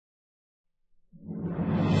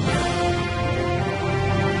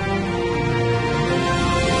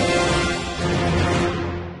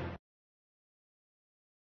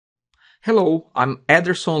Hello, I'm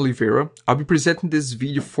Ederson Oliveira. I'll be presenting this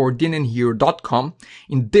video for DotNetNuke.com.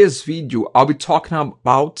 In this video, I'll be talking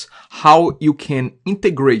about how you can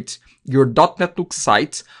integrate your DotNetNuke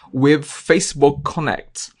site with Facebook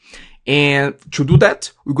Connect. And to do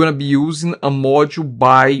that, we're going to be using a module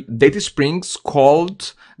by Data Springs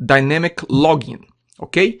called Dynamic Login.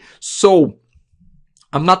 Okay, so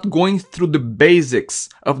I'm not going through the basics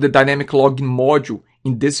of the Dynamic Login module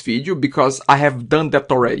in this video because I have done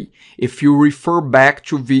that already. If you refer back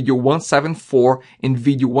to video 174 and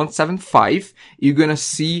video 175, you're gonna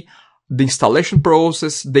see the installation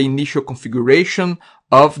process, the initial configuration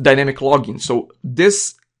of Dynamic Login. So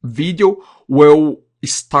this video will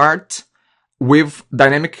start with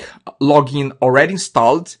Dynamic Login already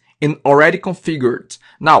installed and already configured.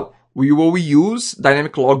 Now, we will use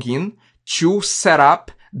Dynamic Login to set up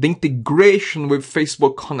the integration with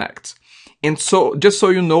Facebook Connect. And so, just so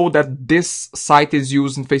you know that this site is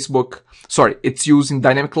using it's using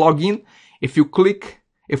Dynamic Login. If we click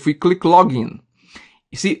Login,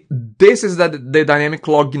 you see, this is the Dynamic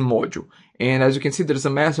Login module. And as you can see, there's a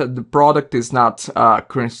message, the product is not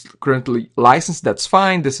currently licensed. That's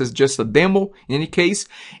fine. This is just a demo in any case.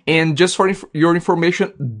 And just for your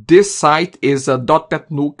information, this site is a .NET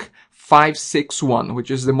Nuke 5.6.1, which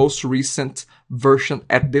is the most recent version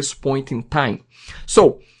at this point in time.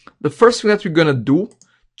 So the first thing that we're gonna do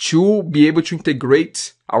to be able to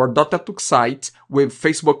integrate our .NET site with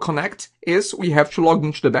Facebook Connect is we have to log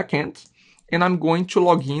into the backend, and I'm going to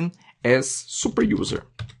log in as super user.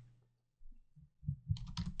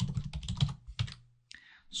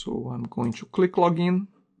 So I'm going to click login.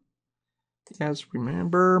 Yes,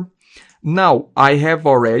 remember. Now I have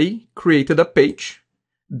already created a page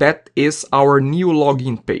that is our new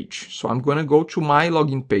login page. So I'm going to go to my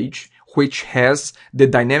login page, which has the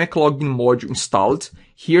Dynamic Login module installed.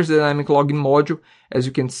 Here's the Dynamic Login module. As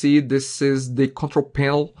you can see, this is the control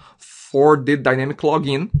panel for the Dynamic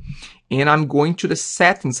Login. And I'm going to the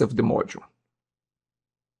settings of the module.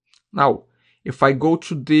 Now, if I go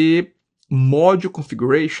to the module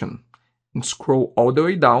configuration and scroll all the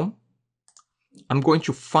way down, I'm going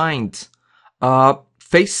to find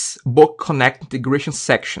Facebook Connect integration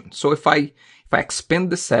section. So if I expand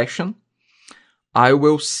the section, I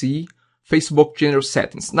will see Facebook general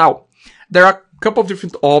settings. Now, there are a couple of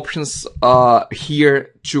different options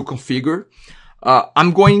here to configure.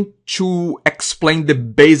 I'm going to explain the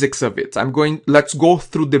basics of it. Let's go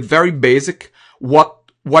through the very basic. What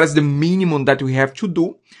is the minimum that we have to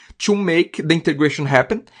do to make the integration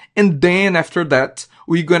happen? And then after that,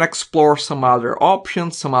 we're going to explore some other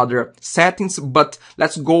options, some other settings, but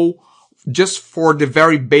let's go just for the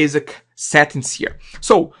very basic settings here.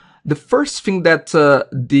 So the first thing that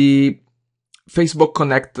the Facebook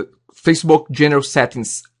Connect, Facebook general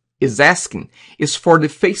settings is asking is for the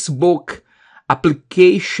Facebook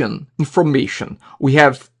application information. We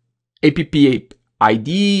have app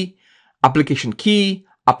ID, application key,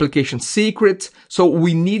 application secret. So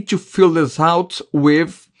we need to fill this out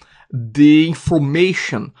with the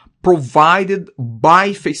information provided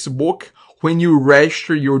by Facebook when you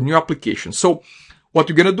register your new application. So what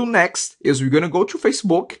we're going to do next is we're going to go to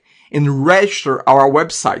Facebook and register our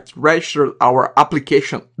website, register our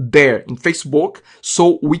application there in Facebook,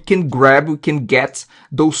 so we can get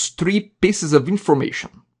those three pieces of information.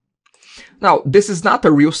 Now, this is not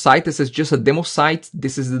a real site. This is just a demo site.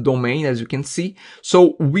 This is the domain, as you can see.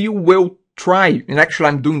 So we will try, and actually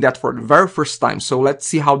I'm doing that for the very first time. So let's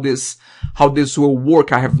see how this will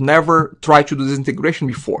work. I have never tried to do this integration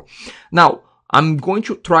before. Now, I'm going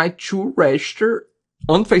to try to register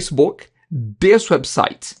on Facebook this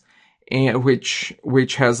website, and which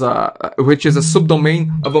is a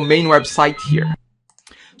subdomain of a main website here.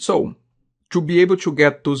 So to be able to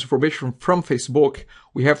get those information from Facebook,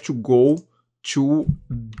 we have to go to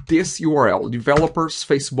this URL,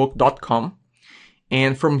 developersfacebook.com.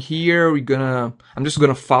 And from here, I'm just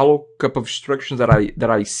gonna follow a couple of instructions that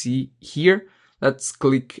I see here. Let's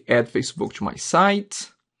click add Facebook to my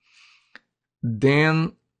site.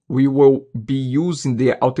 Then we will be using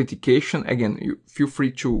the authentication. Again, you feel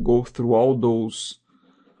free to go through all those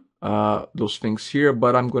things here,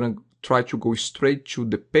 but I'm gonna try to go straight to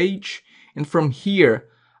the page. And from here,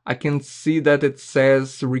 I can see that it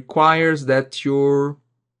says requires that you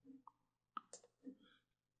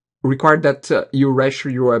register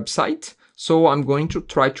your website. So I'm going to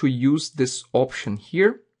try to use this option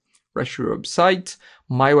here, register your website.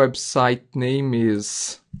 My website name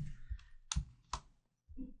is,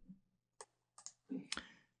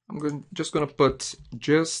 just gonna put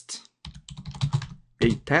just a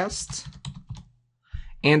test,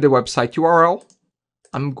 and the website URL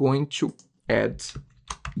I'm going to add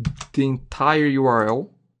the entire URL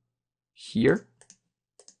here.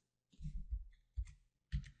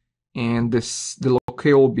 And the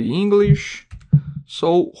locale will be English.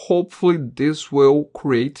 So hopefully this will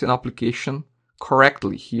create an application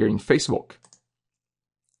correctly here in Facebook.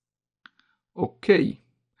 Okay,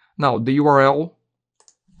 now the URL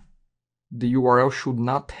should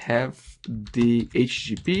not have the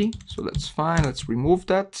HTTP, so that's fine. Let's remove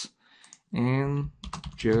that and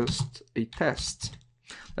just a test.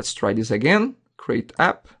 Let's try this again. Create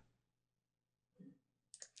app.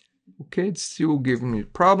 Okay, it's still giving me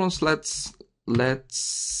problems. Let's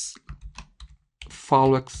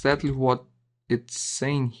follow exactly what it's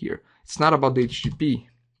saying here. It's not about the HTTP.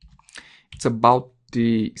 It's about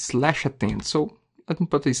the /attend. So let me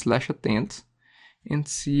put a /attend and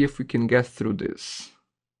see if we can get through this.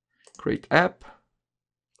 Create app.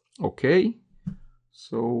 Okay.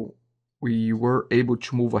 So we were able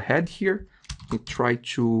to move ahead here. We try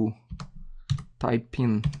to type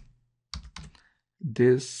in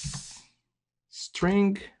this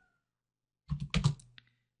string,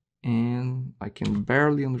 and I can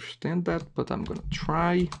barely understand that, but I'm gonna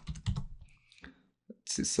try.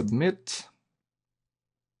 Let's see, submit.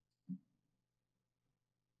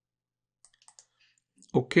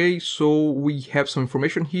 Okay, so we have some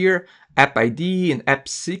information here, app ID and app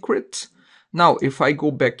secret. Now, if I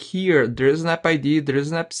go back here, there is an app ID, there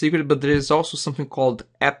is an app secret, but there is also something called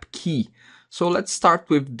app key. So let's start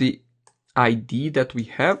with the ID that we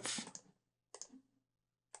have.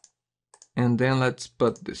 And then let's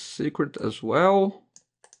put the secret as well.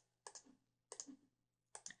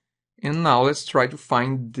 And now let's try to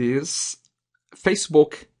find this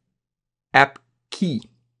Facebook app key.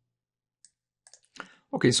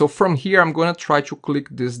 Okay, so from here, I'm going to try to click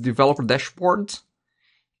this developer dashboard.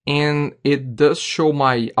 And it does show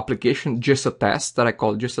my application, just a test, that I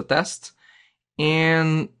call just a test.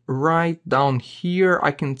 And right down here,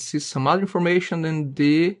 I can see some other information in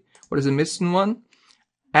the, what is the missing one?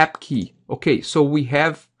 App key. Okay, so we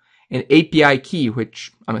have an API key,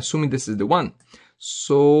 which I'm assuming this is the one.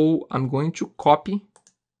 So I'm going to copy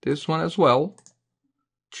this one as well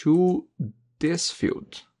to this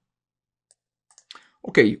field.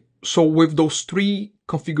 Okay, so with those three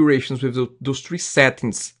configurations, with those three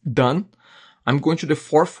settings done, I'm going to the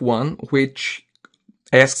fourth one, which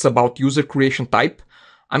asks about user creation type.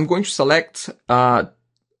 I'm going to select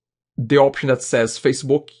the option that says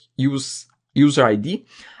Facebook user ID.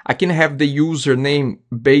 I can have the username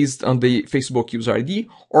based on the Facebook user ID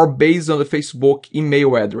or based on the Facebook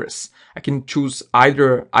email address. I can choose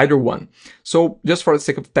either one. So just for the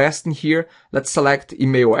sake of testing here, let's select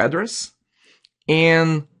email address.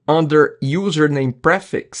 And under username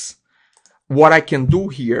prefix, what I can do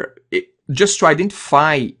here, just to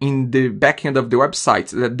identify in the backend of the website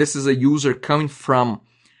that this is a user coming from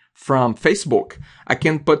Facebook, I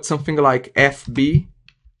can put something like FB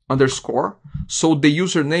underscore. So the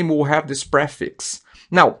username will have this prefix.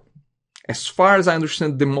 Now, as far as I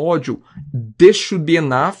understand the module, this should be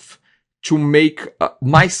enough to make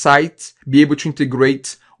my site be able to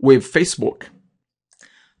integrate with Facebook.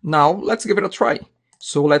 Now, let's give it a try.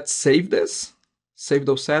 So let's save this, save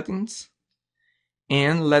those settings,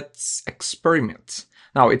 and let's experiment.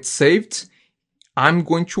 Now it's saved. I'm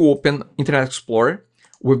going to open Internet Explorer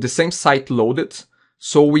with the same site loaded.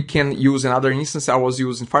 So we can use another instance. I was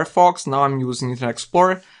using Firefox, now I'm using Internet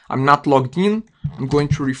Explorer. I'm not logged in. I'm going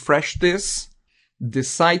to refresh this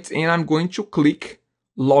site, and I'm going to click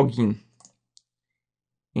Login.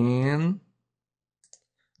 And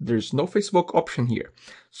there's no Facebook option here.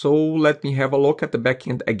 So let me have a look at the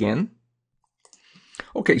backend again.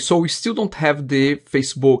 Okay, so we still don't have the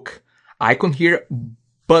Facebook icon here,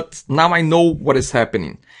 but now I know what is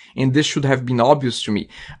happening. And this should have been obvious to me.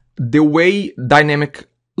 The way dynamic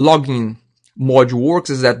login module works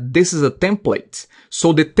is that this is a template.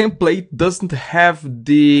 So the template doesn't have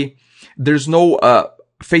there's no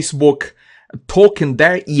Facebook token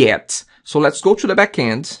there yet. So let's go to the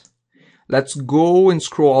backend. Let's go and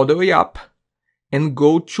scroll all the way up and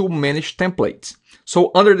go to manage templates.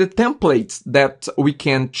 So under the templates that we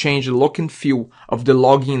can change the look and feel of the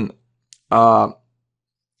login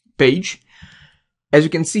page. As you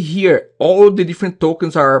can see here, all the different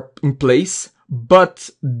tokens are in place, but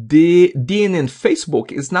the DNN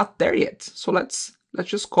Facebook is not there yet. So let's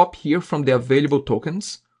just copy here from the available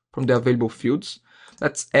tokens, from the available fields.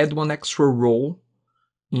 Let's add one extra row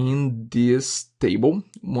in this table.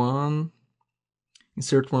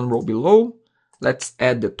 Insert one row below. Let's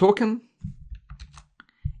add the token.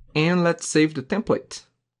 And let's save the template.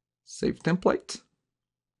 Save template.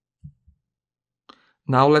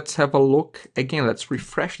 Now let's have a look again. Let's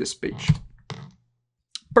refresh this page.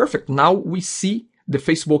 Perfect. Now we see the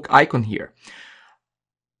Facebook icon here.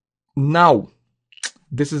 Now,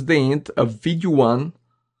 this is the end of video 1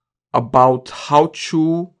 about how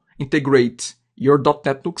to integrate your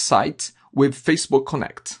 .NET Nuke site with Facebook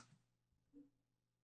Connect.